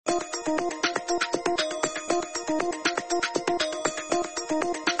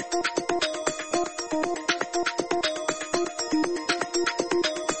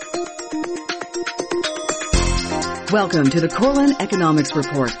Welcome to the Corlin Economics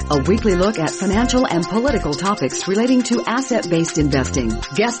Report, a weekly look at financial and political topics relating to asset-based investing.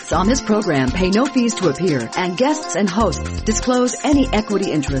 Guests on this program pay no fees to appear, and guests and hosts disclose any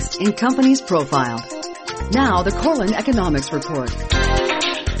equity interest in companies profiled. Now, the Corlin Economics Report.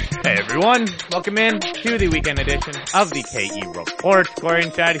 Hey everyone, welcome in to the weekend edition of the KE Report. Corey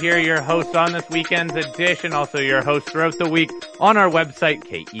and Chad here, your hosts on this weekend's edition, also your hosts throughout the week on our website,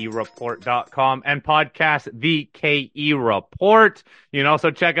 kereport.com, and podcast The KE Report. You can also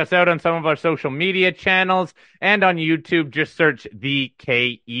check us out on some of our social media channels, and on YouTube, just search The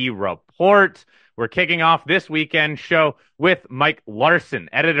KE Report. We're kicking off this weekend show with Mike Larson,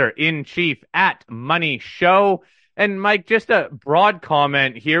 editor-in-chief at Money Show. And Mike, just a broad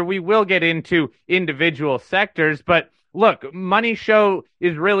comment here. We will get into individual sectors, but look, Money Show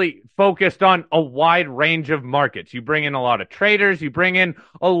is really focused on a wide range of markets. You bring in a lot of traders, you bring in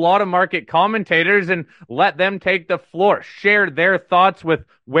a lot of market commentators, and let them take the floor, share their thoughts with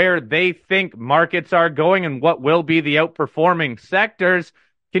where they think markets are going and what will be the outperforming sectors.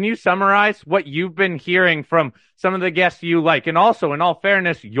 Can you summarize what you've been hearing from some of the guests you like? And also, in all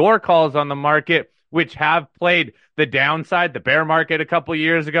fairness, your calls on the market, which have played the downside, the bear market a couple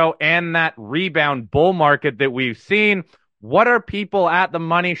years ago, and that rebound bull market that we've seen. What are people at the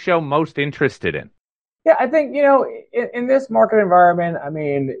Money Show most interested in? Yeah, I think, in this market environment, I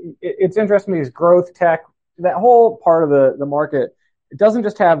mean, it's interesting, these growth tech, that whole part of the market, it doesn't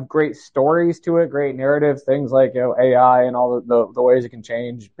just have great stories to it, great narratives, things like, AI and all the ways it can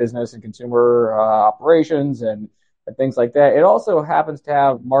change business and consumer operations and things like that. It also happens to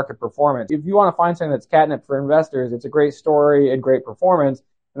have market performance. If you want to find something that's catnip for investors, it's a great story and great performance.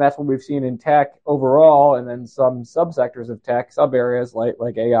 And that's what we've seen in tech overall, and then some subsectors of tech, sub areas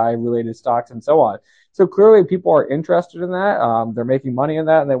like AI related stocks and so on. So clearly people are interested in that. They're making money in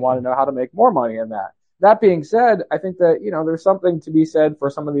that, and they want to know how to make more money in that. That being said, I think that, there's something to be said for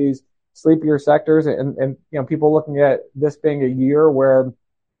some of these sleepier sectors and people looking at this being a year where,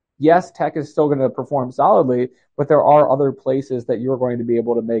 yes, tech is still going to perform solidly, but there are other places that you're going to be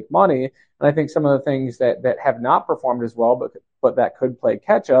able to make money. And I think some of the things that have not performed as well, but that could play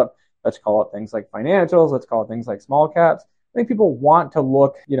catch up, let's call it things like financials, let's call it things like small caps. I think people want to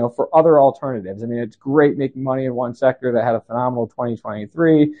look, for other alternatives. I mean, it's great making money in one sector that had a phenomenal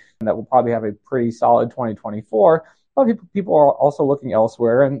 2023 and that will probably have a pretty solid 2024. But people are also looking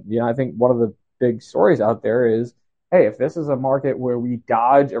elsewhere. And, I think one of the big stories out there is, hey, if this is a market where we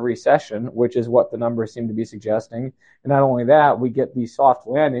dodge a recession, which is what the numbers seem to be suggesting, and not only that, we get the soft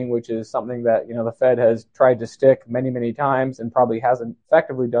landing, which is something that, the Fed has tried to stick many, many times and probably hasn't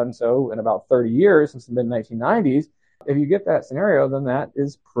effectively done so in about 30 years since the mid-1990s. If you get that scenario, then that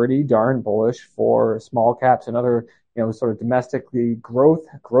is pretty darn bullish for small caps and other, sort of domestically growth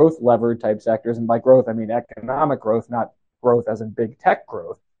levered type sectors. And by growth, I mean economic growth, not growth as in big tech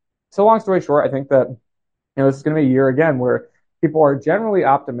growth. So long story short, I think that this is going to be a year again where people are generally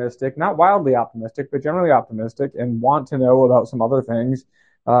optimistic, not wildly optimistic, but generally optimistic and want to know about some other things,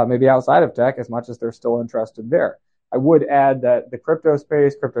 maybe outside of tech, as much as they're still interested there. I would add that the crypto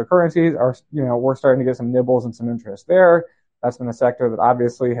space, cryptocurrencies are, we're starting to get some nibbles and some interest there. That's been a sector that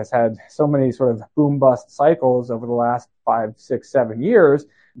obviously has had so many sort of boom bust cycles over the last 5, 6, 7 years.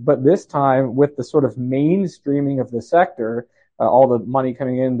 But this time, with the sort of mainstreaming of the sector, all the money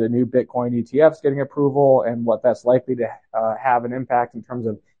coming in, the new Bitcoin ETFs getting approval, and what that's likely to have an impact in terms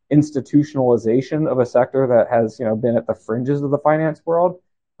of institutionalization of a sector that has, been at the fringes of the finance world,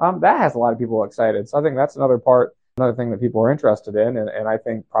 that has a lot of people excited. So I think that's another thing that people are interested in, and I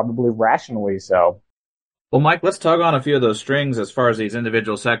think probably rationally so. Well, Mike, let's tug on a few of those strings as far as these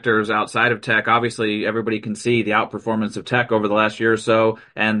individual sectors outside of tech. Obviously, everybody can see the outperformance of tech over the last year or so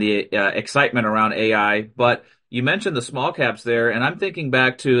and the excitement around AI, but you mentioned the small caps there, and I'm thinking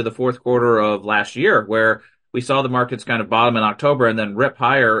back to the fourth quarter of last year where we saw the markets kind of bottom in October and then rip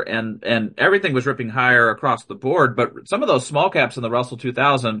higher, and everything was ripping higher across the board. But some of those small caps in the Russell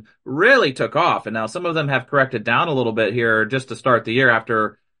 2000 really took off, and now some of them have corrected down a little bit here just to start the year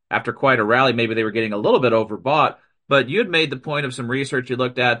after quite a rally. Maybe they were getting a little bit overbought. But you had made the point of some research you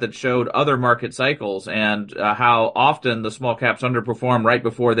looked at that showed other market cycles and how often the small caps underperform right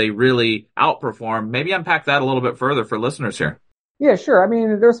before they really outperform. Maybe unpack that a little bit further for listeners here. Yeah, sure. I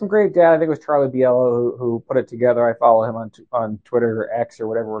mean, there's some great data. I think it was Charlie Biello who put it together. I follow him on Twitter or X or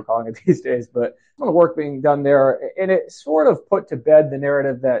whatever we're calling it these days. But some of the work being done there, and it sort of put to bed the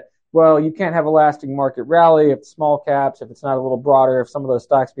narrative that, well, you can't have a lasting market rally if small caps, if it's not a little broader, if some of those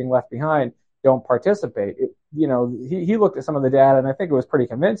stocks being left behind don't participate. He looked at some of the data, and I think it was pretty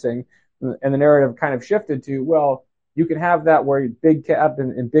convincing. And the narrative kind of shifted to, well, you can have that where big cap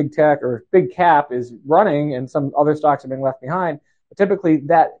and big tech or big cap is running and some other stocks are being left behind. But typically,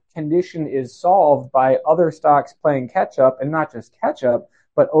 that condition is solved by other stocks playing catch up, and not just catch up,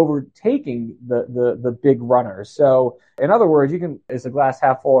 but overtaking the big runners. So, in other words, you can is a glass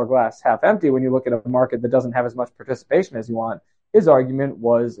half full or glass half empty when you look at a market that doesn't have as much participation as you want. His argument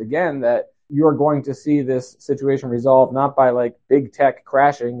was again that you're going to see this situation resolved not by like big tech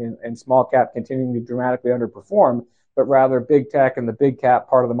crashing and small cap continuing to dramatically underperform, but rather big tech and the big cap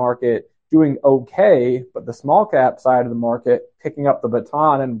part of the market doing okay, but the small cap side of the market picking up the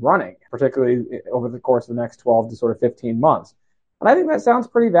baton and running, particularly over the course of the next 12 to sort of 15 months. And I think that sounds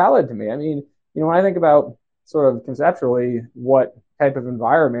pretty valid to me. I mean, when I think about sort of conceptually what type of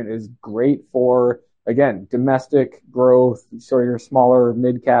environment is great for, again, domestic growth, sort of your smaller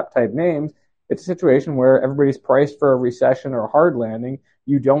mid cap type names, it's a situation where everybody's priced for a recession or a hard landing.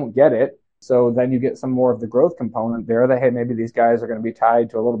 You don't get it. So then you get some more of the growth component there that, hey, maybe these guys are going to be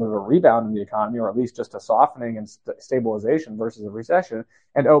tied to a little bit of a rebound in the economy, or at least just a softening and stabilization versus a recession.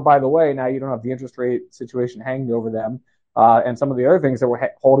 And oh, by the way, now you don't have the interest rate situation hanging over them. And some of the other things that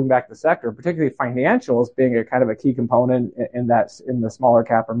were holding back the sector, particularly financials being a kind of a key component in the smaller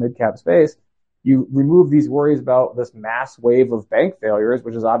cap or mid cap space. You remove these worries about this mass wave of bank failures,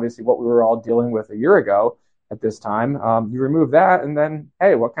 which is obviously what we were all dealing with a year ago at this time. You remove that, and then,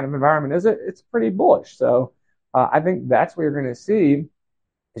 hey, what kind of environment is it? It's pretty bullish. So I think that's what you're going to see.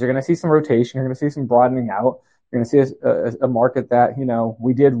 Is you're going to see some rotation. You're going to see some broadening out. You're going to see a market that,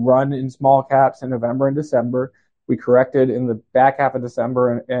 we did run in small caps in November and December. We corrected in the back half of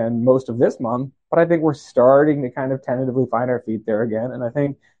December and most of this month, but I think we're starting to kind of tentatively find our feet there again. And I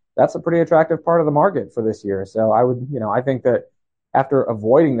think that's a pretty attractive part of the market for this year. So I think that after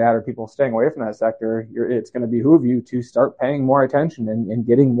avoiding that or people staying away from that sector, it's going to behoove you to start paying more attention and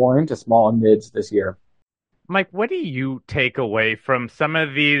getting more into small and mids this year. Mike, what do you take away from some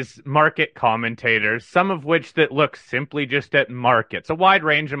of these market commentators, some of which that look simply just at markets, a wide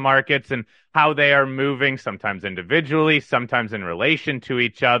range of markets and how they are moving, sometimes individually, sometimes in relation to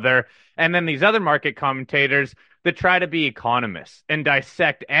each other, and then these other market commentators that try to be economists and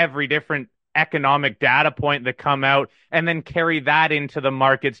dissect every different economic data point that come out and then carry that into the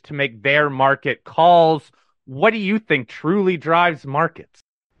markets to make their market calls? What do you think truly drives markets?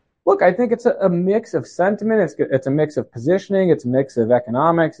 Look, I think it's a mix of sentiment. It's a mix of positioning. It's a mix of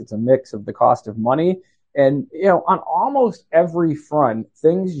economics. It's a mix of the cost of money. And, on almost every front,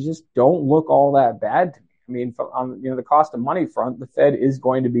 things just don't look all that bad to me. I mean, on the cost of money front, the Fed is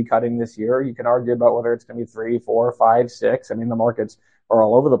going to be cutting this year. You can argue about whether it's going to be 3, 4, 5, 6. I mean, the markets are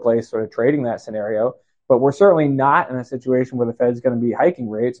all over the place sort of trading that scenario. But we're certainly not in a situation where the Fed's going to be hiking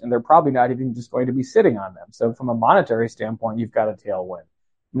rates, and they're probably not even just going to be sitting on them. So from a monetary standpoint, you've got a tailwind.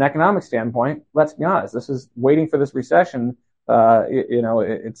 From an economic standpoint, let's be honest, this is waiting for this recession.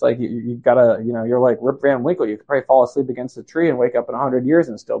 It's like you've got to, you're like Rip Van Winkle. You could probably fall asleep against a tree and wake up in 100 years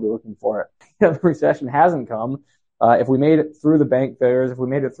and still be looking for it. The recession hasn't come. If we made it through the bank failures, if we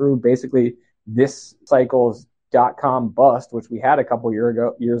made it through basically this cycle's .com bust, which we had a couple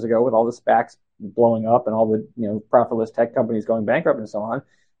years ago with all the SPACs blowing up and all the profitless tech companies going bankrupt and so on,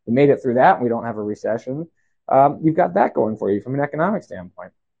 we made it through that and we don't have a recession. You've got that going for you from an economic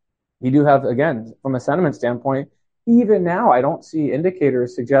standpoint. You do have, again, from a sentiment standpoint, even now, I don't see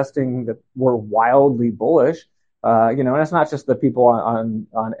indicators suggesting that we're wildly bullish. And it's not just the people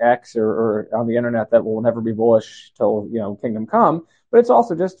on X or on the internet that will never be bullish till, kingdom come, but it's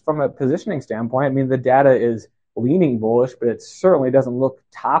also just from a positioning standpoint. I mean, the data is leaning bullish, but it certainly doesn't look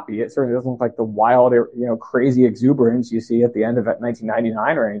toppy. It certainly doesn't look like the wild, crazy exuberance you see at the end of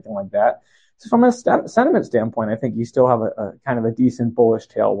 1999 or anything like that. So from a sentiment standpoint, I think you still have a kind of a decent bullish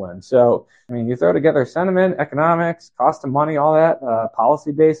tailwind. So, I mean, you throw together sentiment, economics, cost of money, all that,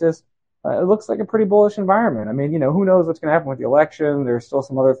 policy basis, it looks like a pretty bullish environment. I mean, who knows what's going to happen with the election? There's still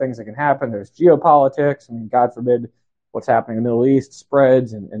some other things that can happen. There's geopolitics. I mean, God forbid what's happening in the Middle East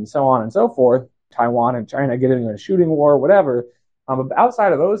spreads and so on and so forth. Taiwan and China getting into a shooting war, whatever. But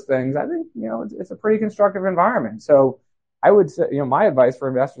outside of those things, I think, it's a pretty constructive environment. So I would say, my advice for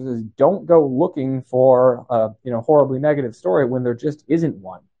investors is don't go looking for a, horribly negative story when there just isn't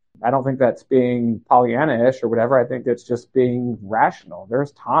one. I don't think that's being Pollyanna-ish or whatever. I think that's just being rational.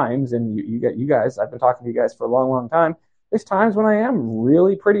 There's times, and you guys, I've been talking to you guys for a long, long time. There's times when I am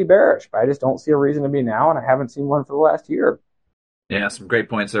really pretty bearish, but I just don't see a reason to be now, and I haven't seen one for the last year. Yeah, some great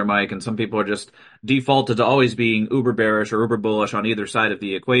points there, Mike. And some people are just defaulted to always being uber bearish or uber bullish on either side of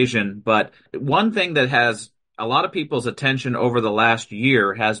the equation. But one thing that has a lot of people's attention over the last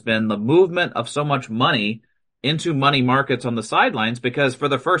year has been the movement of so much money into money markets on the sidelines, because for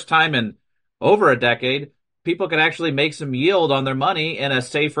the first time in over a decade, people could actually make some yield on their money in a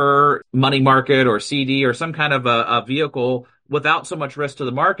safer money market or CD or some kind of a vehicle without so much risk to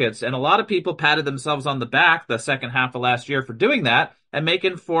the markets. And a lot of people patted themselves on the back the second half of last year for doing that and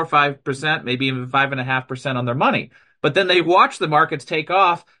making 4 or 5%, maybe even 5.5% on their money. But then they watched the markets take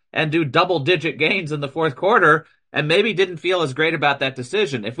off and do double digit gains in the fourth quarter and maybe didn't feel as great about that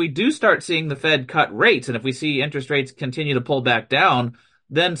decision. If we do start seeing the Fed cut rates and if we see interest rates continue to pull back down,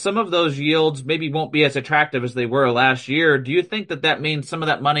 then some of those yields maybe won't be as attractive as they were last year. Do you think that that means some of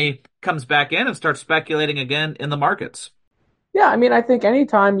that money comes back in and starts speculating again in the markets? Yeah, I mean, I think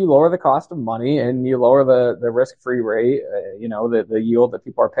anytime you lower the cost of money and you lower the risk-free rate, the yield that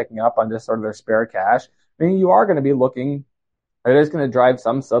people are picking up on just sort of their spare cash, I mean, you are going to be looking, it is going to drive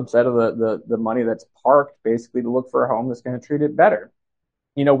some subset of the money that's parked basically to look for a home that's going to treat it better.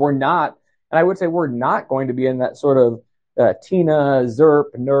 We're not, and I would say we're not going to be in that sort of Tina,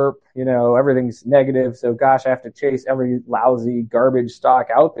 ZERP, NERP, everything's negative. So gosh, I have to chase every lousy garbage stock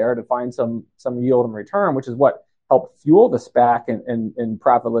out there to find some yield in return, which is what helped fuel the SPAC and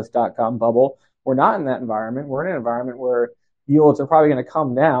profitless.com bubble. We're not in that environment. We're in an environment where yields are probably going to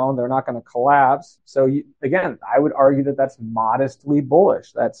come down. They're not going to collapse. So again, I would argue that that's modestly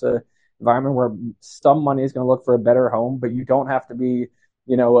bullish. That's a environment where some money is going to look for a better home, but you don't have to be,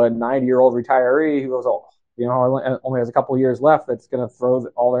 a 90-year-old retiree who goes, oh, only has a couple of years left that's going to throw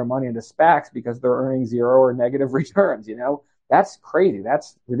all their money into SPACs because they're earning zero or negative returns. That's crazy.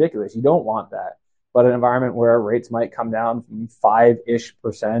 That's ridiculous. You don't want that. But an environment where rates might come down from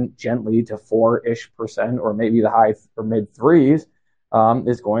 5-ish% gently to 4-ish% or maybe the high or mid threes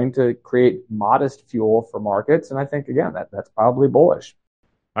is going to create modest fuel for markets. And I think, again, that's probably bullish.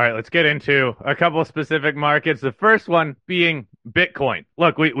 All right, let's get into a couple of specific markets. The first one being Bitcoin.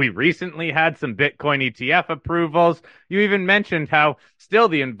 Look, we recently had some Bitcoin ETF approvals. You even mentioned how still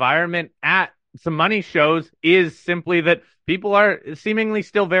the environment at some money shows is simply that people are seemingly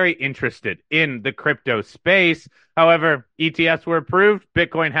still very interested in the crypto space. However, ETFs were approved.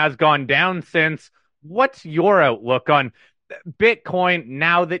 Bitcoin has gone down since. What's your outlook on Bitcoin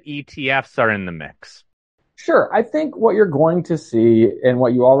now that ETFs are in the mix? Sure. I think what you're going to see and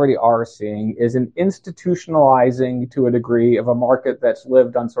what you already are seeing is an institutionalizing to a degree of a market that's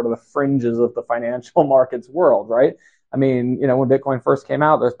lived on sort of the fringes of the financial markets world, right? I mean, when Bitcoin first came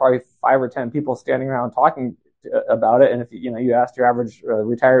out, there's probably 5 or 10 people standing around talking about it. And if you asked your average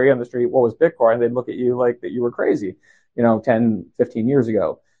retiree on the street, what was Bitcoin? They'd look at you like that you were crazy, 10, 15 years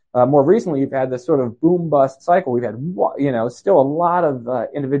ago. More recently, you've had this sort of boom bust cycle. We've had, still a lot of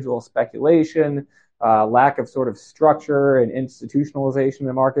individual speculation, lack of sort of structure and institutionalization in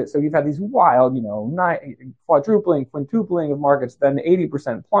the market. So you've had these wild, quadrupling, quintupling of markets, then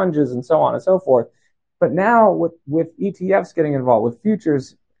 80% plunges and so on and so forth. But now with ETFs getting involved, with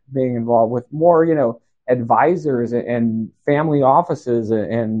futures being involved, with more, advisors and family offices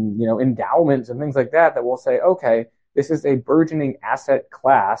and endowments and things like that will say, okay, this is a burgeoning asset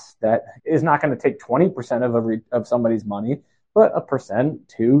class that is not going to take 20% of somebody's money, but 1%,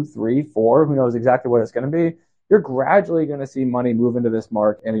 2, 3, 4, who knows exactly what it's going to be. You're gradually going to see money move into this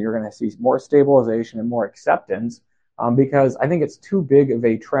market, and you're going to see more stabilization and more acceptance because I think it's too big of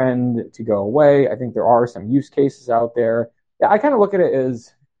a trend to go away. I think there are some use cases out there. Yeah, I kind of look at it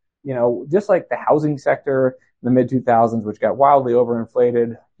as, just like the housing sector in the mid-2000s, which got wildly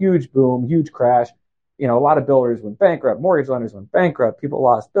overinflated, huge boom, huge crash. A lot of builders went bankrupt, mortgage lenders went bankrupt, people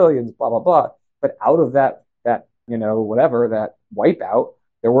lost billions, blah, blah, blah. But out of that wipeout,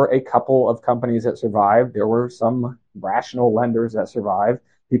 there were a couple of companies that survived. There were some rational lenders that survived.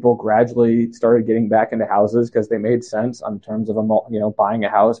 People gradually started getting back into houses because they made sense in terms of buying a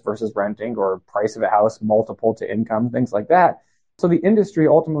house versus renting, or price of a house multiple to income, things like that. So the industry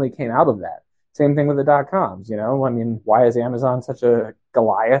ultimately came out of that. Same thing with the dot-coms, why is Amazon such a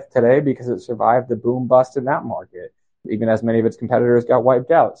Goliath today? Because it survived the boom bust in that market, even as many of its competitors got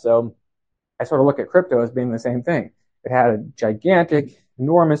wiped out. So I sort of look at crypto as being the same thing. It had a gigantic,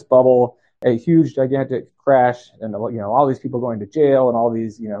 enormous bubble, a huge, gigantic crash, and all these people going to jail and all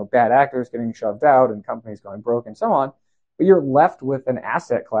these bad actors getting shoved out and companies going broke and so on. But you're left with an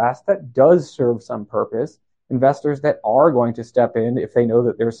asset class that does serve some purpose. Investors that are going to step in if they know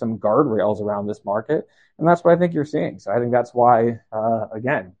that there's some guardrails around this market, and that's what I think you're seeing. So I think that's why,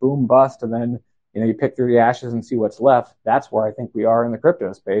 again, boom bust, and then you pick through the ashes and see what's left. That's where I think we are in the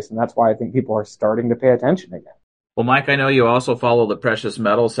crypto space, and that's why I think people are starting to pay attention again. Well, Mike, I know you also follow the precious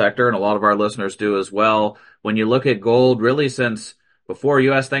metal sector, and a lot of our listeners do as well. When you look at gold, really since before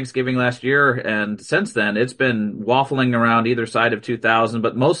U.S. Thanksgiving last year, and since then, it's been waffling around either side of 2,000,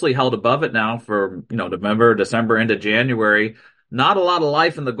 but mostly held above it now for, November, December into January. Not a lot of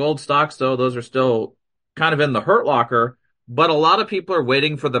life in the gold stocks, though. Those are still kind of in the hurt locker, but a lot of people are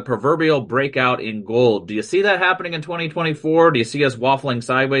waiting for the proverbial breakout in gold. Do you see that happening in 2024? Do you see us waffling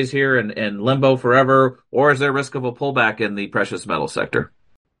sideways here and limbo forever, or is there risk of a pullback in the precious metal sector?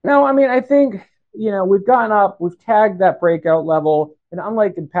 No, I mean, I think, we've gotten up, we've tagged that breakout level. And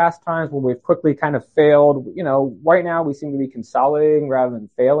unlike in past times where we've quickly kind of failed, right now we seem to be consolidating rather than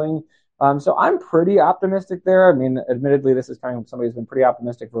failing. So I'm pretty optimistic there. I mean, admittedly, this is kind of somebody who's been pretty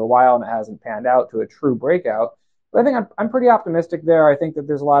optimistic for a while and it hasn't panned out to a true breakout. But I think I'm pretty optimistic there. I think that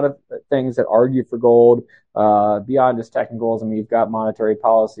there's a lot of things that argue for gold beyond just technicals. I mean, you've got monetary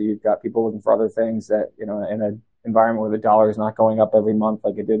policy, you've got people looking for other things that, in a environment where the dollar is not going up every month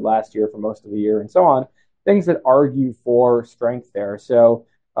like it did last year for most of the year and so on, things that argue for strength there. So,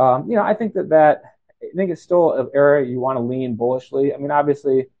 I think I think it's still an area you want to lean bullishly. I mean,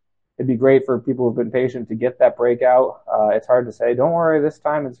 obviously, it'd be great for people who've been patient to get that breakout. It's hard to say, don't worry, this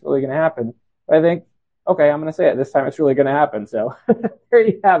time it's really going to happen. But I think, okay, I'm going to say it. This time it's really going to happen. So there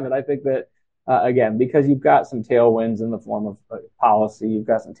you have it. I think that, again, because you've got some tailwinds in the form of policy, you've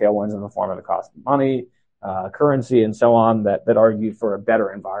got some tailwinds in the form of the cost of money, currency, and so on that argue for a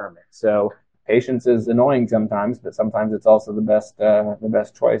better environment. So patience is annoying sometimes, but sometimes it's also the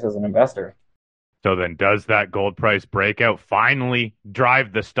best choice as an investor. So then does that gold price breakout finally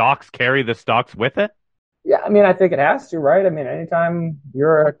drive the stocks, carry the stocks with it? Yeah, I mean, I think it has to, right? I mean, anytime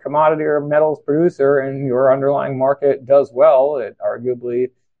you're a commodity or metals producer and your underlying market does well, it arguably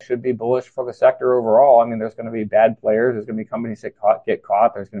should be bullish for the sector overall. I mean, there's going to be bad players. There's going to be companies that get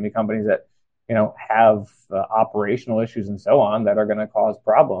caught. There's going to be companies that, have operational issues and so on that are going to cause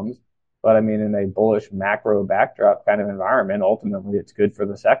problems. But I mean, in a bullish macro backdrop kind of environment, ultimately it's good for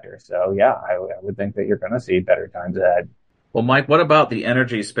the sector. So yeah, I would think that you're going to see better times ahead. Well, Mike, what about the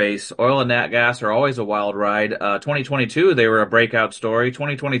energy space? Oil and nat gas are always a wild ride. 2022, they were a breakout story.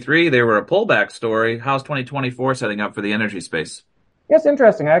 2023, they were a pullback story. How's 2024 setting up for the energy space? Yeah, it's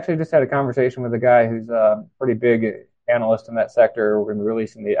interesting. I actually just had a conversation with a guy who's a pretty big analyst in that sector. We're going to be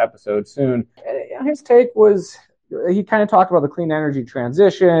releasing the episode soon. And his take was, he kind of talked about the clean energy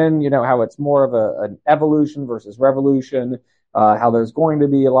transition, how it's more of an evolution versus revolution, how there's going to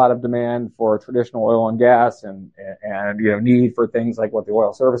be a lot of demand for traditional oil and gas and need for things like what the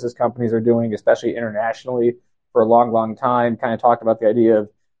oil services companies are doing, especially internationally for a long, long time. Kind of talked about the idea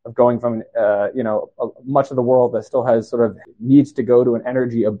of going from, much of the world that still has sort of needs to go to an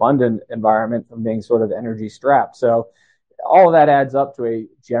energy abundant environment from being sort of energy strapped. So all of that adds up to a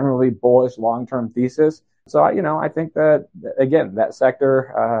generally bullish long-term thesis. So, I think that, again, that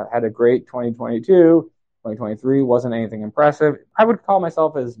sector had a great 2022. 2023 wasn't anything impressive. I would call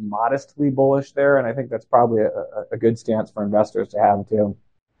myself as modestly bullish there, and I think that's probably a good stance for investors to have, too.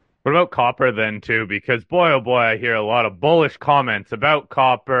 What about copper then, too? Because boy, oh boy, I hear a lot of bullish comments about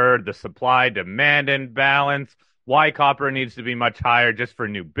copper, the supply-demand imbalance, why copper needs to be much higher just for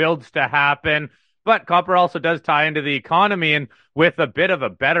new builds to happen. But copper also does tie into the economy, and with a bit of a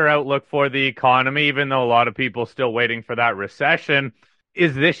better outlook for the economy, even though a lot of people still waiting for that recession,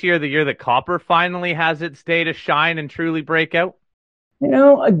 is this year the year that copper finally has its day to shine and truly break out?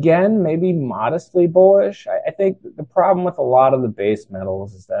 Again, maybe modestly bullish. I think the problem with a lot of the base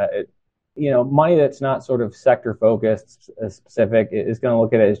metals is that money that's not sort of sector focused specific is going to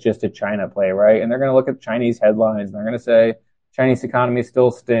look at it as just a China play, right? And they're going to look at Chinese headlines and they're going to say Chinese economy still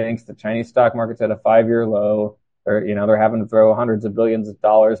stinks. The Chinese stock market's at a 5-year low. They're having to throw hundreds of billions of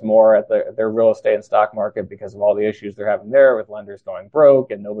dollars more at their real estate and stock market because of all the issues they're having there with lenders going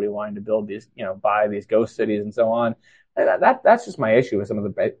broke and nobody wanting to build these, buy these ghost cities and so on. And that's just my issue with some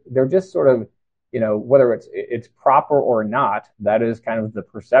of they're just sort of, whether it's proper or not, that is kind of the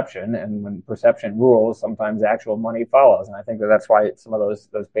perception. And when perception rules, sometimes actual money follows. And I think that's why some of those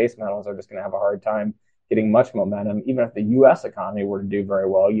base metals are just going to have a hard time getting much momentum. Even if the U.S. economy were to do very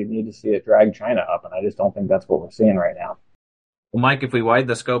well, you'd need to see it drag China up. And I just don't think that's what we're seeing right now. Well, Mike, if we widen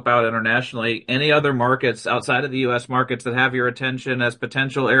the scope out internationally, any other markets outside of the U.S. markets that have your attention as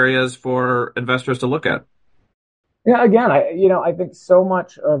potential areas for investors to look at? Yeah, again, I think so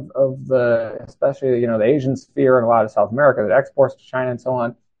much of the, especially, the Asian sphere and a lot of South America that exports to China and so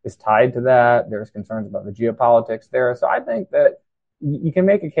on is tied to that. There's concerns about the geopolitics there. So I think that you can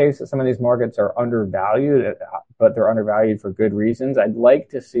make a case that some of these markets are undervalued, but they're undervalued for good reasons. I'd like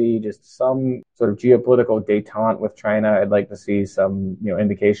to see just some sort of geopolitical detente with China. I'd like to see some,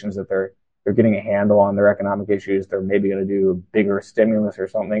 indications that they're getting a handle on their economic issues. They're maybe going to do a bigger stimulus or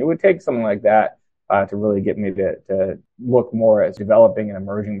something. It would take something like that to really get me to look more as developing and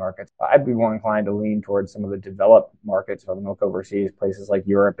emerging markets. I'd be more inclined to lean towards some of the developed markets, if I'm look overseas, places like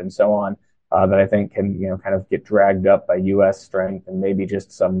Europe and so on. that I think can, kind of get dragged up by U.S. strength and maybe just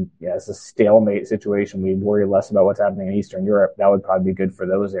it's a stalemate situation. We worry less about what's happening in Eastern Europe. That would probably be good for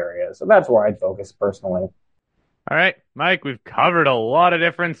those areas. So that's where I'd focus personally. All right, Mike, we've covered a lot of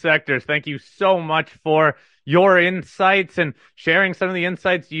different sectors. Thank you so much for your insights and sharing some of the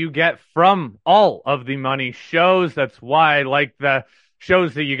insights you get from all of the money shows. That's why I like the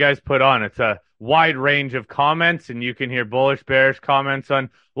shows that you guys put on. It's a wide range of comments, and you can hear bullish, bearish comments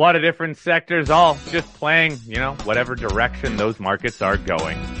on a lot of different sectors, all just playing, whatever direction those markets are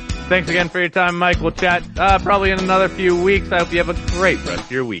going. Thanks again for your time, Mike. We'll chat probably in another few weeks. I hope you have a great rest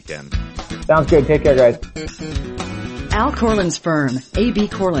of your weekend. Sounds good. Take care, guys. Al Corlin's firm, A.B.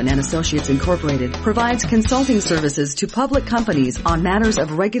 Corlin and Associates Incorporated, provides consulting services to public companies on matters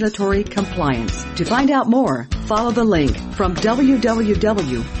of regulatory compliance. To find out more, follow the link from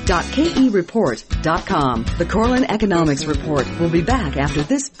www.kereport.com. The Corlin Economics Report will be back after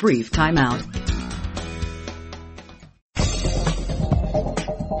this brief timeout.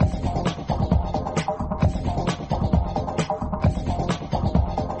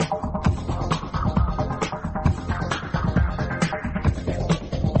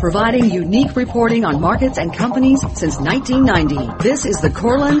 Providing unique reporting on markets and companies since 1990. This is the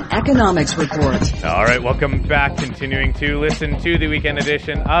Corlin Economics Report. All right, welcome back. Continuing to listen to the weekend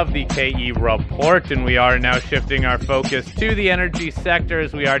edition of the KE Report, and we are now shifting our focus to the energy sector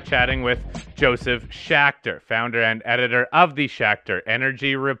as we are chatting with Josef Schachter, founder and editor of the Schachter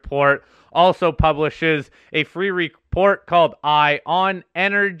Energy Report. Also publishes a free report called Eye on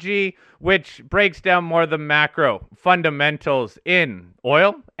Energy, which breaks down more the macro fundamentals in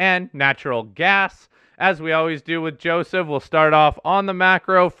oil and natural gas. As we always do with Josef, we'll start off on the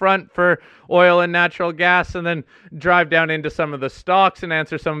macro front for oil and natural gas and then drive down into some of the stocks and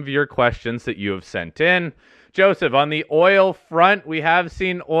answer some of your questions that you have sent in. Josef, on the oil front, we have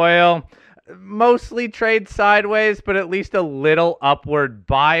seen oil mostly trade sideways, but at least a little upward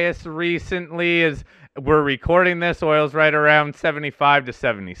bias recently. As we're recording this, oil's right around $75 to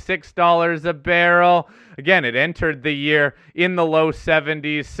 $76 a barrel. Again, it entered the year in the low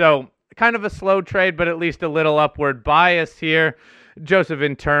 70s, so kind of a slow trade, but at least a little upward bias here. Josef,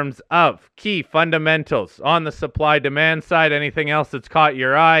 in terms of key fundamentals on the supply-demand side, anything else that's caught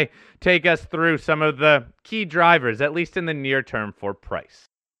your eye? Take us through some of the key drivers, at least in the near term, for price.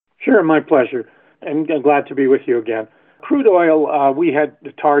 Sure, my pleasure. And I'm glad to be with you again. Crude oil, we had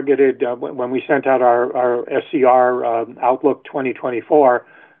targeted when we sent out our SCR Outlook 2024.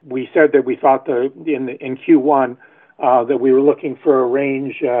 We said that we thought in Q1 that we were looking for a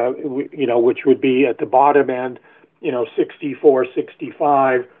range, which would be at the bottom end, 64,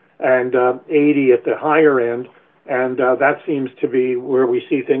 65, and 80 at the higher end. And that seems to be where we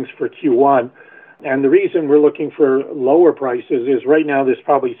see things for Q1. And the reason we're looking for lower prices is right now there's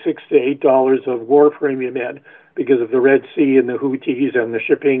probably $6 to $8 of war premium in because of the Red Sea and the Houthis and the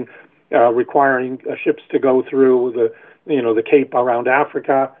shipping requiring ships to go through the Cape around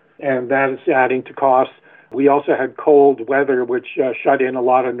Africa, and that is adding to costs. We also had cold weather, which shut in a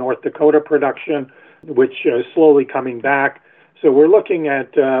lot of North Dakota production, which is slowly coming back. So we're looking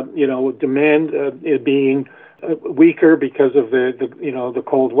at demand being weaker because of the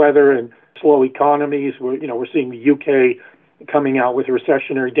cold weather and slow economies. We're seeing the UK coming out with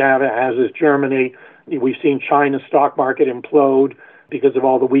recessionary data, as is Germany. We've seen China's stock market implode because of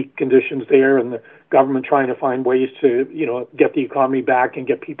all the weak conditions there and the government trying to find ways to, get the economy back and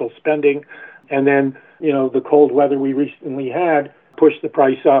get people spending. And then, the cold weather we recently had pushed the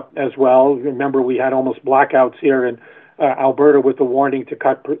price up as well. Remember, we had almost blackouts here in Alberta with the warning to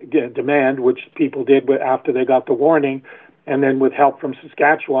cut demand, which people did after they got the warning. And then with help from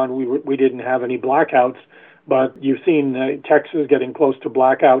Saskatchewan, we didn't have any blackouts. But you've seen Texas getting close to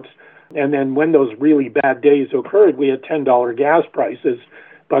blackouts. And then when those really bad days occurred, we had $10 gas prices.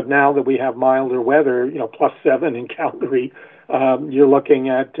 But now that we have milder weather, +7 in Calgary, you're looking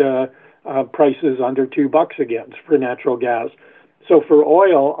at prices under $2 again for natural gas. So for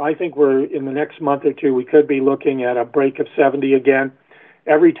oil, I think we're in the next month or two, we could be looking at a break of 70 again.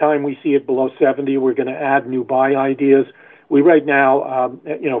 Every time we see it below 70, we're going to add new buy ideas. We right now,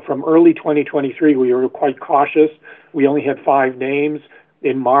 from early 2023, we were quite cautious. We only had 5 names.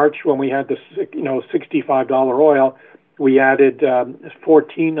 In March, when we had the $65 oil, we added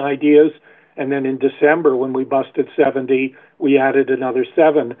 14 ideas. And then in December, when we busted 70, we added another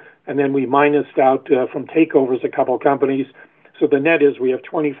 7. And then we minused out from takeovers a couple of companies. So the net is we have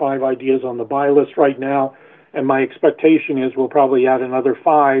 25 ideas on the buy list right now. And my expectation is we'll probably add another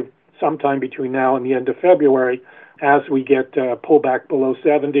 5 sometime between now and the end of February as we get pullback below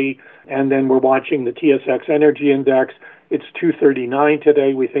 70. And then we're watching the TSX Energy Index. It's 239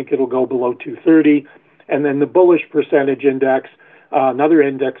 today. We think it'll go below 230. And then the bullish percentage index, another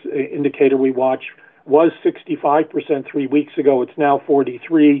indicator we watch, was 65% 3 weeks ago. It's now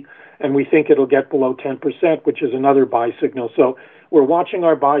 43, and we think it'll get below 10%, which is another buy signal. So we're watching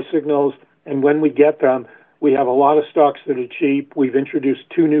our buy signals, and when we get them, we have a lot of stocks that are cheap. We've introduced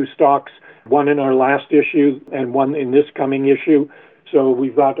 2 new stocks, one in our last issue and one in this coming issue. So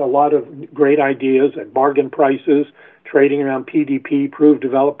we've got a lot of great ideas at bargain prices, trading around PDP, proved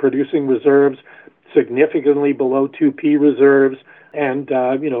developed producing reserves, significantly below 2P reserves, and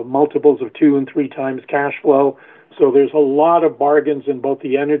multiples of 2 and 3 times cash flow. So there's a lot of bargains in both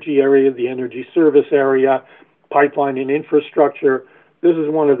the energy area, the energy service area, pipeline and infrastructure. This is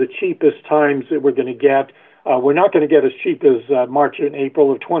one of the cheapest times that we're going to get. We're not going to get as cheap as March and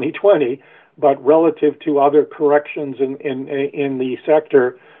April of 2020, but relative to other corrections in the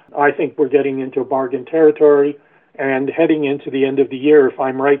sector, I think we're getting into bargain territory. And heading into the end of the year, if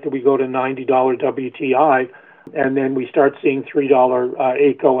I'm right that we go to $90 WTI, and then we start seeing $3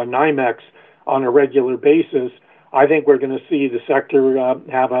 ACO and NYMEX on a regular basis, I think we're going to see the sector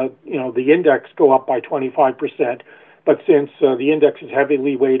have the index go up by 25%. But since the index is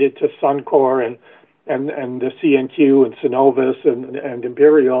heavily weighted to Suncor and the CNQ and Cenovus and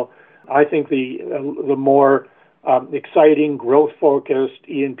Imperial, I think the more exciting growth-focused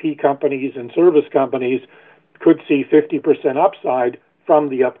E&P companies and service companies could see 50% upside from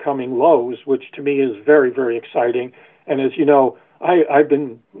the upcoming lows, which to me is very, very exciting. And as you know, I've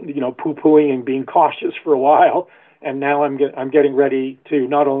been poo-pooing and being cautious for a while, and now I'm getting ready to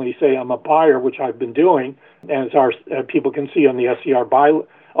not only say I'm a buyer, which I've been doing, as our people can see on the SCR buy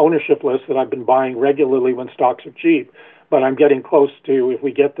ownership list that I've been buying regularly when stocks are cheap, but I'm getting close to, if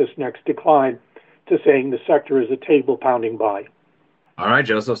we get this next decline, to saying the sector is a table-pounding buy. All right,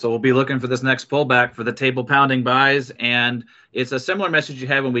 Joseph. So we'll be looking for this next pullback for the table pounding buys, and it's a similar message you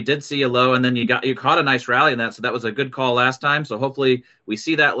had when we did see a low, and then you caught a nice rally in that. So that was a good call last time. So hopefully we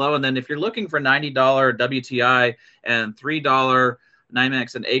see that low, and then if you're looking for $90 WTI and $3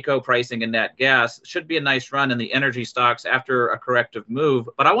 NYMEX and ACO pricing in nat gas, should be a nice run in the energy stocks after a corrective move.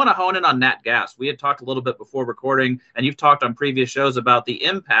 But I want to hone in on nat gas. We had talked a little bit before recording, and you've talked on previous shows about the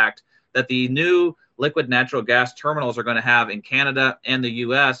impact that the new liquid natural gas terminals are going to have in Canada and the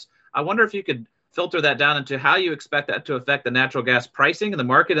U.S. I wonder if you could filter that down into how you expect that to affect the natural gas pricing in the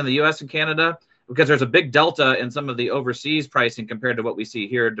market in the U.S. and Canada, because there's a big delta in some of the overseas pricing compared to what we see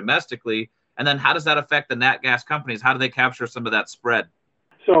here domestically. And then how does that affect the nat gas companies? How do they capture some of that spread?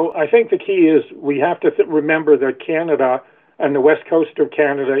 So I think the key is we have to remember that Canada and the west coast of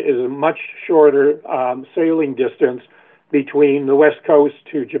Canada is a much shorter sailing distance between the west coast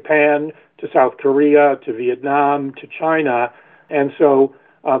to Japan, to South Korea, to Vietnam, to China. And so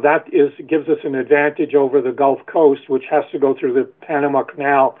that gives us an advantage over the Gulf Coast, which has to go through the Panama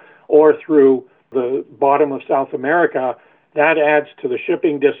Canal or through the bottom of South America. That adds to the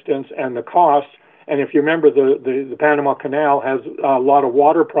shipping distance and the cost. And if you remember, the Panama Canal has a lot of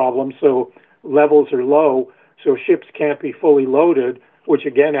water problems, so levels are low, so ships can't be fully loaded, which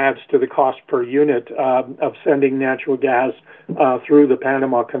again adds to the cost per unit of sending natural gas through the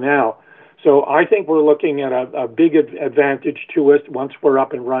Panama Canal. So I think we're looking at a big advantage to us once we're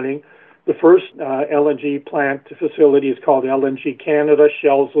up and running. The first LNG plant facility is called LNG Canada.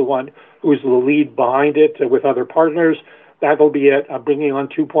 Shell's the one who's the lead behind it with other partners. That'll be at bringing on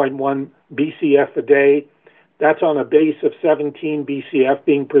 2.1 BCF a day. That's on a base of 17 BCF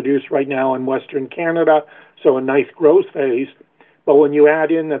being produced right now in Western Canada, so a nice growth phase. But when you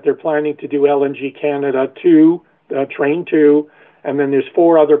add in that they're planning to do LNG Canada 2, Train 2, and then there's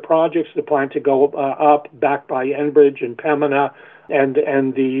 4 other projects that plan to go up, backed by Enbridge and Pembina and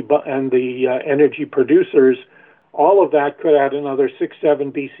the energy producers, all of that could add another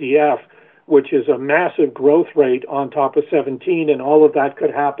 6-7 BCF, which is a massive growth rate on top of 17, and all of that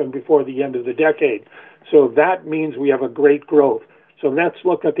could happen before the end of the decade. So that means we have a great growth. So let's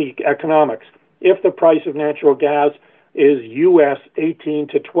look at the economics. If the price of natural gas is US 18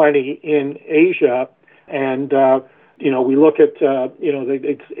 to 20 in Asia, and we look at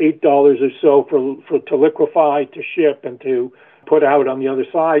it's $8 or so to liquefy, to ship, and to put out on the other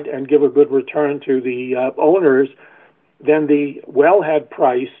side and give a good return to the owners, then the wellhead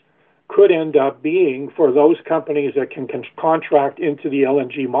price could end up being, for those companies that can contract into the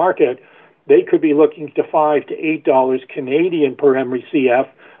LNG market, they could be looking to $5 to $8 Canadian per MCF.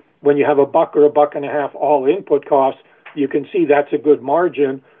 When you have $1 or $1.50 all input costs, you can see that's a good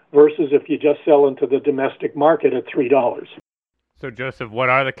margin versus if you just sell into the domestic market at $3. So, Joseph, what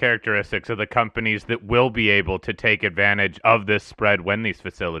are the characteristics of the companies that will be able to take advantage of this spread when these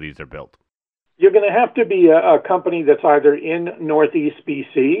facilities are built? You're going to have to be a company that's either in Northeast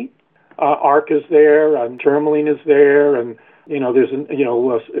BC. ARC is there, and Tourmaline is there, and there's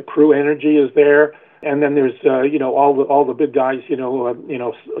Crew Energy is there, and then there's all the big guys.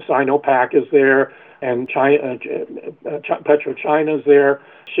 Sinopec is there, and China, PetroChina is there,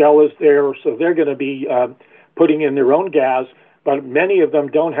 Shell is there. So they're going to be putting in their own gas, but many of them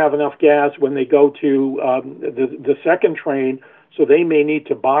don't have enough gas when they go to the second train, so they may need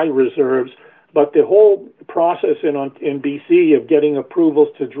to buy reserves. But the whole process in BC of getting approvals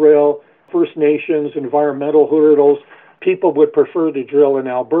to drill, First Nations, environmental hurdles, people would prefer to drill in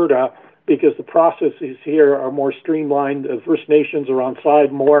Alberta because the processes here are more streamlined. The First Nations are on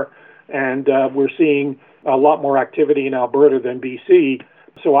side more, and we're seeing a lot more activity in Alberta than BC.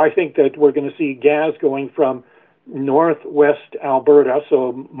 So I think that we're going to see gas going from northwest Alberta,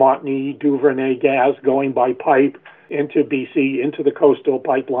 so Montney, Duvernay gas going by pipe into BC, into the coastal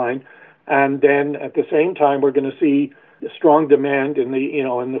pipeline. And then at the same time, we're going to see strong demand in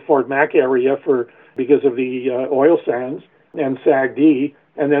the Fort Mac area because of the oil sands and SAGD.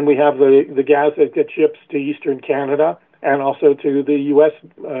 And then we have the gas that gets shipped to Eastern Canada and also to the U.S.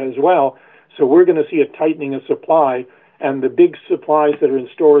 As well. So we're going to see a tightening of supply, and the big supplies that are in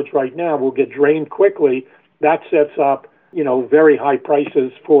storage right now will get drained quickly. That sets up, very high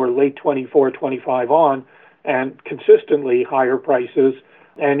prices for late 24, 25 on, and consistently higher prices.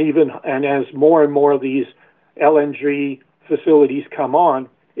 And as more and more of these LNG facilities come on,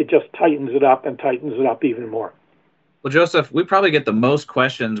 it just tightens it up even more. Well, Joseph, we probably get the most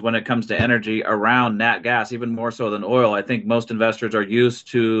questions when it comes to energy around nat gas, even more so than oil. I think most investors are used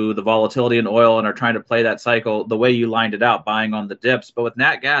to the volatility in oil and are trying to play that cycle the way you lined it out, buying on the dips. But with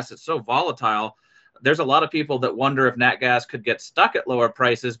nat gas, it's so volatile. There's a lot of people that wonder if nat gas could get stuck at lower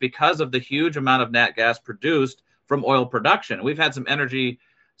prices because of the huge amount of nat gas produced from oil production. We've had some energy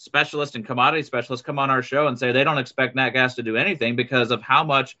specialists and commodity specialists come on our show and say they don't expect nat gas to do anything because of how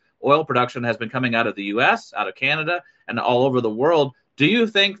much oil production has been coming out of the U.S., out of Canada, and all over the world. Do you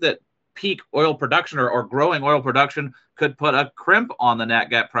think that peak oil production or growing oil production could put a crimp on the nat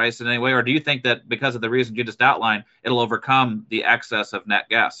gas price in any way? Or do you think that because of the reasons you just outlined, it'll overcome the excess of nat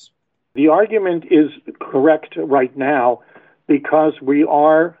gas? The argument is correct right now because we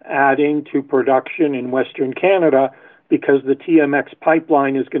are adding to production in Western Canada because the TMX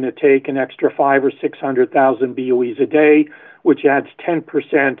pipeline is going to take an extra 500,000 or 600,000 BOEs a day, which adds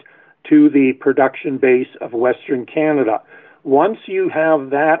 10% to the production base of Western Canada. Once you have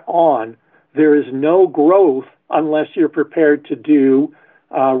that on, there is no growth unless you're prepared to do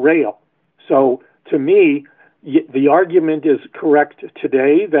rail. So to me, the argument is correct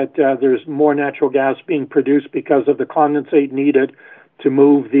today that there's more natural gas being produced because of the condensate needed to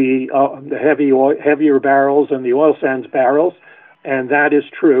move the heavier barrels and the oil sands barrels, and that is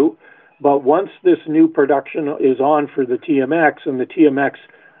true. But once this new production is on for the TMX and the TMX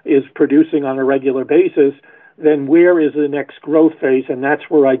is producing on a regular basis, then where is the next growth phase? And that's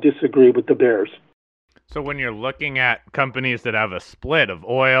where I disagree with the bears. So when you're looking at companies that have a split of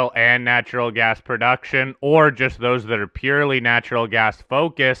oil and natural gas production, or just those that are purely natural gas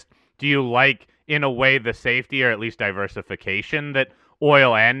focused, do you like, in a way, the safety or at least diversification that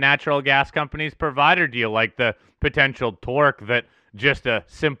oil and natural gas companies provide, or do you like the potential torque that just a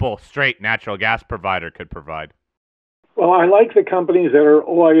simple, straight natural gas provider could provide? Well, I like the companies that are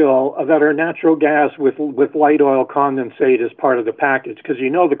oil, that are natural gas with light oil condensate as part of the package, because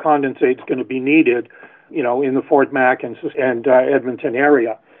the condensate is going to be needed, in the Fort Mac and Edmonton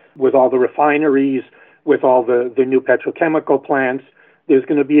area, with all the refineries, with all the new petrochemical plants. There's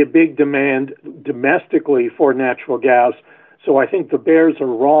going to be a big demand domestically for natural gas. So I think the bears are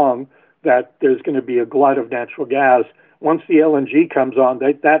wrong that there's going to be a glut of natural gas. Once the LNG comes on,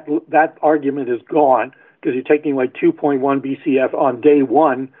 that argument is gone because you're taking like 2.1 BCF on day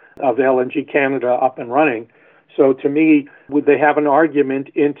one of LNG Canada up and running. So to me, would they have an argument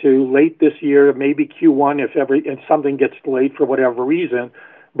into late this year, maybe Q1 if something gets delayed for whatever reason,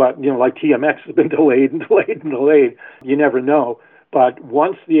 but like TMX has been delayed and delayed and delayed. You never know. But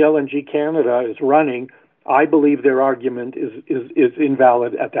once the LNG Canada is running, I believe their argument is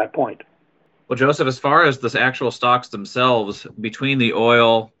invalid at that point. Well, Joseph, as far as the actual stocks themselves, between the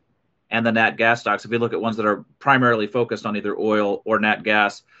oil and the nat gas stocks, if you look at ones that are primarily focused on either oil or nat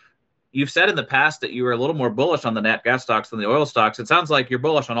gas, you've said in the past that you were a little more bullish on the nat gas stocks than the oil stocks. It sounds like you're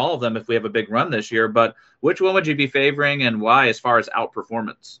bullish on all of them if we have a big run this year, but which one would you be favoring and why as far as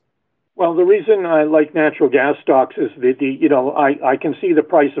outperformance? Well, the reason I like natural gas stocks is that, I can see the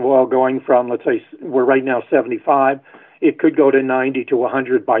price of oil going from, let's say, we're right now 75. It could go to 90 to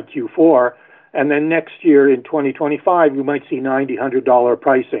 100 by Q4. And then next year in 2025, you might see $90, $100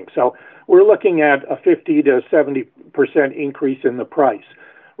 pricing. So we're looking at a 50 to 70% increase in the price.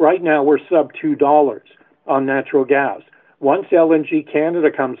 Right now, we're sub $2 on natural gas. Once LNG Canada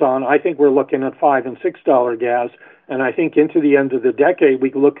comes on, I think we're looking at $5 and $6 gas, and I think into the end of the decade,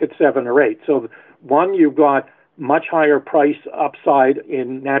 we look at 7 or 8. So one, you've got much higher price upside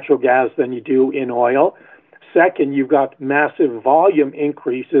in natural gas than you do in oil. Second, you've got massive volume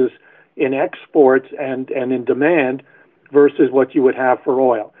increases in exports and in demand versus what you would have for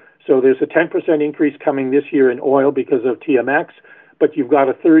oil. So there's a 10% increase coming this year in oil because of TMX, but you've got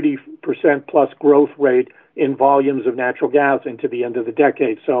a 30% plus growth rate in volumes of natural gas into the end of the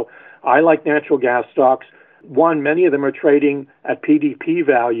decade. So I like natural gas stocks. One, many of them are trading at PDP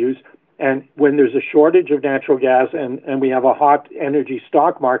values. And when there's a shortage of natural gas and we have a hot energy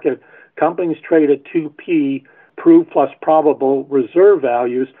stock market, companies trade at 2P proved plus probable reserve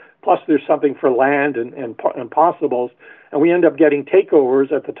values, plus there's something for land and possibles. And we end up getting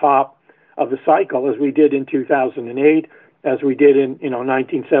takeovers at the top of the cycle, as we did in 2008, as we did in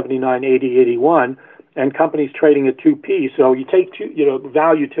 1979, 80, 81, and companies trading at 2P. So you take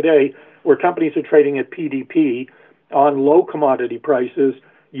value today where companies are trading at PDP on low commodity prices.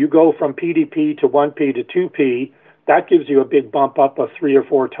 You go from PDP to 1P to 2P. That gives you a big bump up of 3 or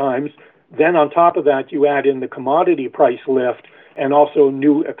 4 times. Then on top of that, you add in the commodity price lift and also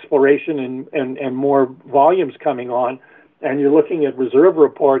new exploration and more volumes coming on. And you're looking at reserve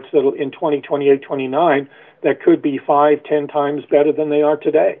reports that in 2028, 29, that could be 5, 10 times better than they are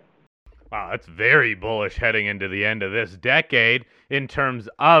today. Wow, that's very bullish heading into the end of this decade in terms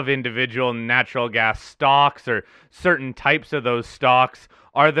of individual natural gas stocks or certain types of those stocks.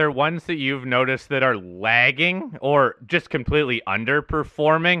 Are there ones that you've noticed that are lagging or just completely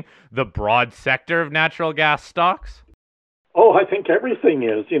underperforming the broad sector of natural gas stocks? Oh, I think everything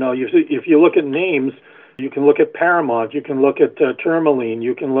is. If you look at names, you can look at Paramount, you can look at Tourmaline,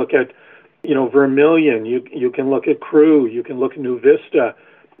 you can look at, Vermilion, you can look at Crew, you can look at New Vista.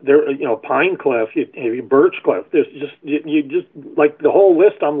 There, Pine Cliff, Birchcliff. There's just like the whole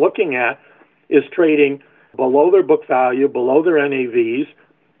list I'm looking at is trading below their book value, below their NAVs,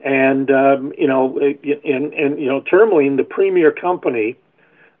 and Tourmaline, the premier company,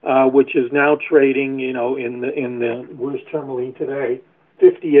 which is now trading, where's Tourmaline today?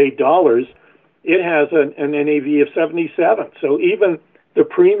 $58. It has an NAV of 77. So even the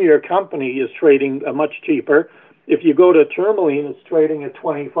premier company is trading much cheaper. If you go to Tourmaline, it's trading at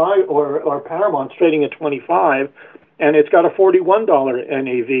 25, or Paramount's trading at 25, and it's got a $41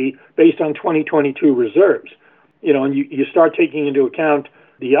 NAV based on 2022 reserves. And you start taking into account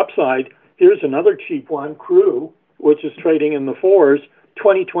the upside. Here's another cheap one, Crew, which is trading in the 4s.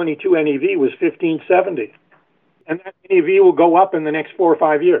 2022 NAV was 1570, and that NAV will go up in the next 4 or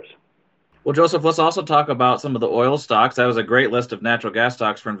 5 years. Well, Joseph, let's also talk about some of the oil stocks. That was a great list of natural gas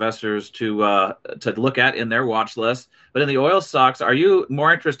stocks for investors to look at in their watch list. But in the oil stocks, are you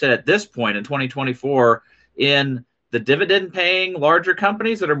more interested at this point in 2024 in the dividend-paying larger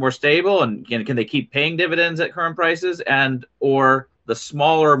companies that are more stable and can they keep paying dividends at current prices, and or the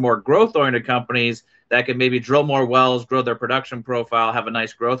smaller, more growth-oriented companies that can maybe drill more wells, grow their production profile, have a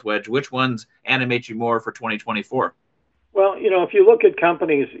nice growth wedge? Which ones animate you more for 2024? Well, if you look at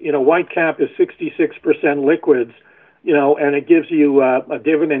companies, Whitecap is 66% liquids, and it gives you a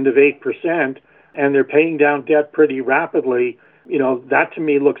dividend of 8%, and they're paying down debt pretty rapidly. That to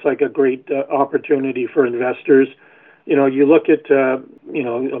me looks like a great opportunity for investors. You look at,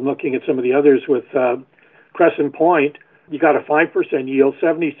 I'm looking at some of the others with Crescent Point. You got a 5% yield,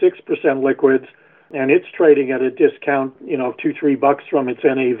 76% liquids, and it's trading at a discount, $2-3 from its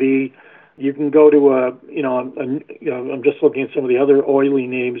NAV. You can go to I'm just looking at some of the other oily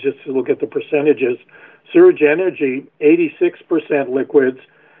names just to look at the percentages. Surge Energy, 86% liquids.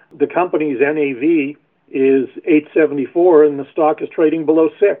 The company's NAV is 874, and the stock is trading below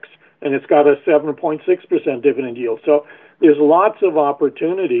 6, and it's got a 7.6% dividend yield. So there's lots of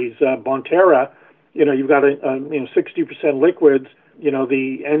opportunities. Bonterra, you've got a 60% liquids. The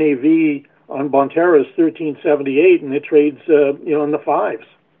NAV on Bonterra is 1378, and it trades in the 5s.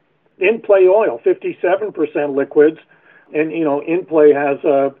 In-play oil, 57% liquids, and in-play has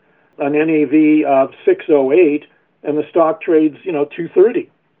an NAV of 608, and the stock trades 230.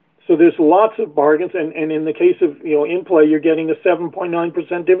 So there's lots of bargains, and in the case of in-play, you're getting a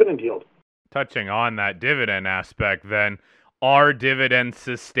 7.9% dividend yield. Touching on that dividend aspect, then, are dividends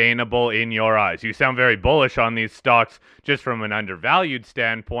sustainable in your eyes? You sound very bullish on these stocks just from an undervalued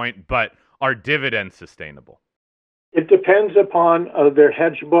standpoint, but are dividends sustainable? It depends upon their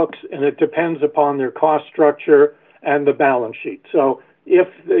hedge books, and it depends upon their cost structure and the balance sheet. So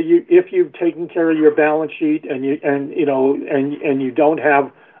if you've taken care of your balance sheet and you don't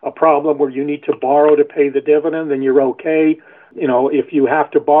have a problem where you need to borrow to pay the dividend, then you're okay. If you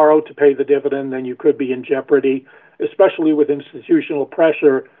have to borrow to pay the dividend, then you could be in jeopardy, especially with institutional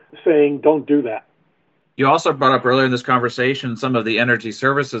pressure saying don't do that. You also brought up earlier in this conversation some of the energy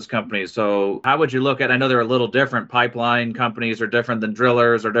services companies. So how would you look at, I know they're a little different. Pipeline companies are different than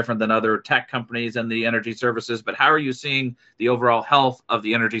drillers, are different than other tech companies in the energy services, but how are you seeing the overall health of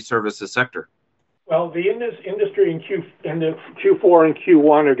the energy services sector? Well, the industry in the Q4 and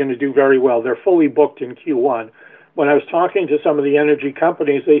Q1 are going to do very well. They're fully booked in Q1. When I was talking to some of the energy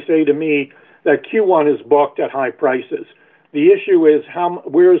companies, they say to me that Q1 is booked at high prices. The issue is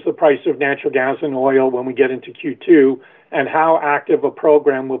where is the price of natural gas and oil when we get into Q2, and how active a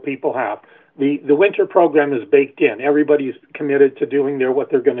program will people have? The winter program is baked in. Everybody's committed to doing what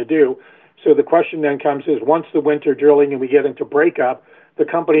they're going to do. So the question then comes is, once the winter drilling and we get into breakup, the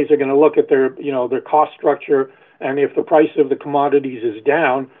companies are going to look at their cost structure, and if the price of the commodities is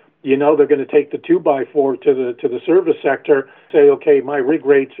down, they're going to take the 2x4 to the service sector, say, okay, my rig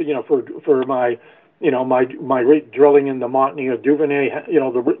rates, for my rate drilling in the Montney or Duvernay,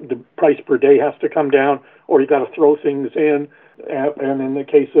 the price per day has to come down, or you got to throw things in. And in the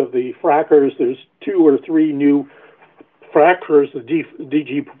case of the frackers, there's 2 or 3 new frackers, the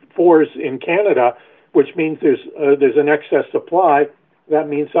DG4s in Canada, which means there's an excess supply. That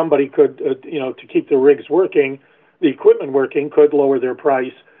means somebody could, to keep the rigs working, the equipment working, could lower their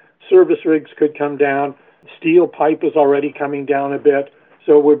price. Service rigs could come down. Steel pipe is already coming down a bit.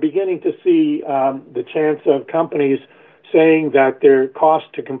 So we're beginning to see the chance of companies saying that their cost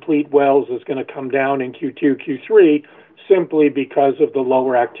to complete wells is going to come down in Q2, Q3, simply because of the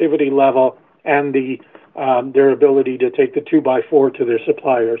lower activity level and their ability to take the 2x4 to their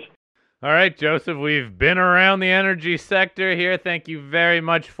suppliers. All right, Joseph, we've been around the energy sector here. Thank you very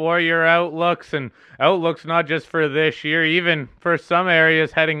much for your outlooks, and outlooks not just for this year, even for some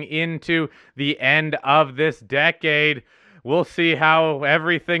areas heading into the end of this decade. We'll see how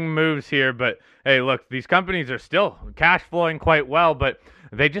everything moves here, but hey, look, these companies are still cash flowing quite well, but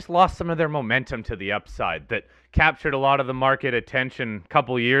they just lost some of their momentum to the upside that captured a lot of the market attention a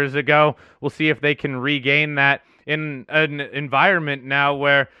couple years ago. We'll see if they can regain that in an environment now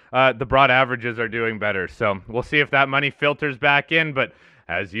where the broad averages are doing better. So we'll see if that money filters back in, but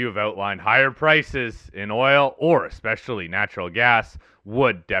as you've outlined, higher prices in oil, or especially natural gas,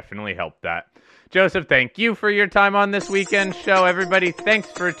 would definitely help that. Joseph, thank you for your time on this weekend show. Everybody, thanks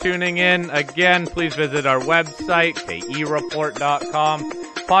for tuning in. Again, please visit our website, kereport.com,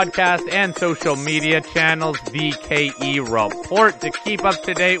 podcast and social media channels, The KE Report, to keep up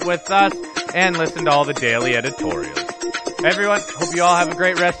to date with us and listen to all the daily editorials. Everyone, hope you all have a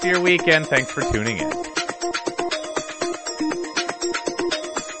great rest of your weekend. Thanks for tuning in.